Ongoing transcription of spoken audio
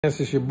This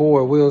is your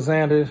boy Will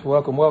Sanders.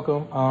 Welcome.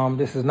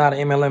 This is not an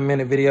MLM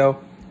Minute video,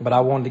 but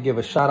I wanted to give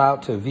a shout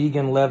out to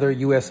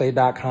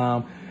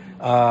VeganLeatherUSA.com.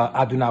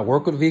 I do not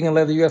work with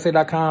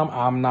VeganLeatherUSA.com.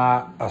 I'm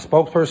not a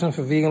spokesperson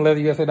for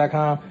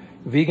VeganLeatherUSA.com.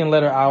 Vegan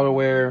Leather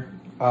outerwear.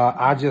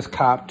 I just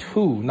copped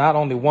two, not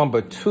only one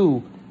but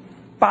two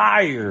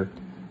fire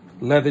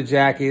leather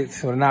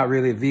jackets. So not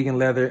really vegan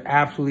leather.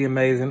 Absolutely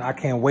amazing. I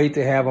can't wait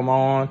to have them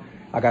on.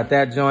 I got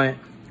that joint.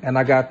 And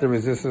I got the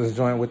resistance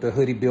joint with the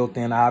hoodie built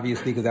in,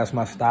 obviously, because that's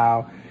my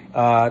style.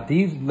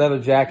 These leather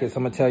jackets,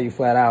 I'm going to tell you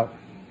flat out,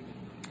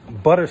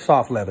 butter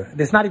soft leather.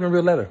 It's not even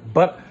real leather,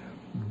 but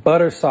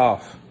butter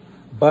soft.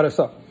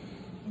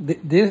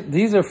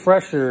 These are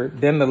fresher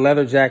than the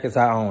leather jackets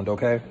I owned,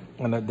 okay?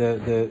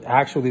 And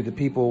actually the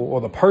people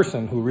or the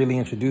person who really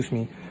introduced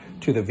me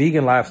to the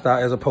vegan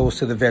lifestyle as opposed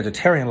to the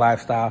vegetarian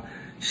lifestyle,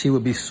 she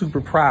would be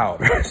super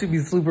proud. She'd be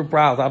super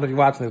proud. So I don't know if you're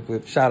watching this,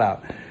 but shout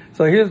out.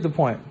 So here's the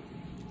point.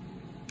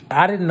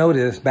 I didn't know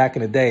this back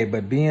in the day,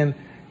 but being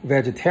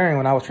vegetarian,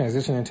 when I was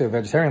transitioning into a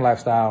vegetarian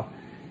lifestyle,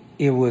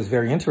 it was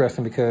very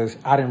interesting because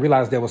I didn't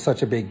realize there was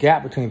such a big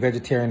gap between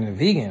vegetarian and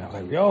vegan. I was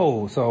like,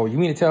 yo, so you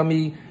mean to tell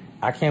me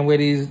I can't wear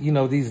these,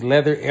 these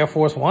leather Air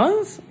Force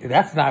Ones?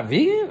 That's not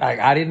vegan? Like,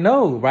 I didn't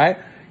know, right?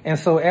 And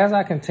so as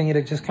I continue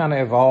to just kind of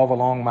evolve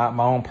along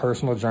my own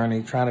personal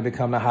journey, trying to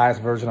become the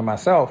highest version of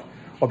myself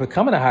or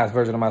becoming the highest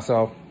version of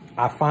myself,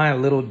 I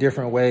find little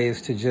different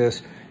ways to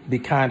just be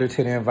kinder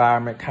to the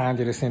environment,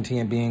 kinder to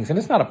sentient beings. And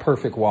it's not a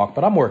perfect walk,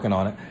 but I'm working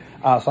on it.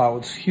 So I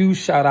would huge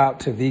shout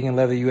out to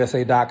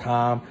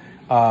VeganLeatherUSA.com.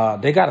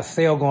 They got a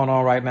sale going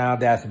on right now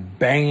that's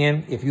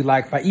banging. If you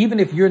like, even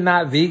if you're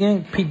not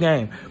vegan, peak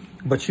game,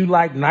 but you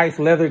like nice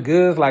leather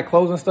goods, like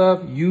clothes and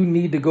stuff, you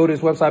need to go to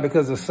this website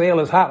because the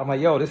sale is hot. I'm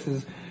like, yo, this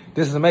is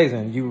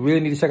amazing. You really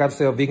need to check out the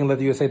sale,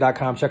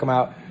 VeganLeatherUSA.com. Check them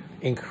out.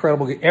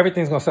 Incredible.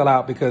 Everything's going to sell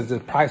out because the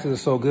prices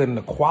are so good and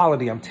the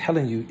quality, I'm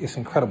telling you, it's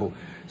incredible.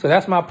 So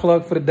that's my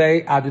plug for the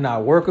day. I do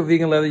not work with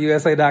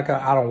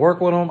VeganLeatherUSA.com. I don't work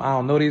with them. I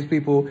don't know these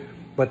people,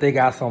 but they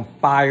got some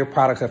fire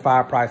products at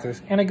fire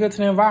prices and they're good to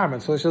the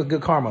environment. So it's just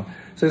good karma.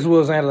 So this is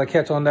Will Sanders. I'll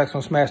catch you on the next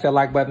one. Smash that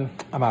like button.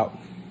 I'm out.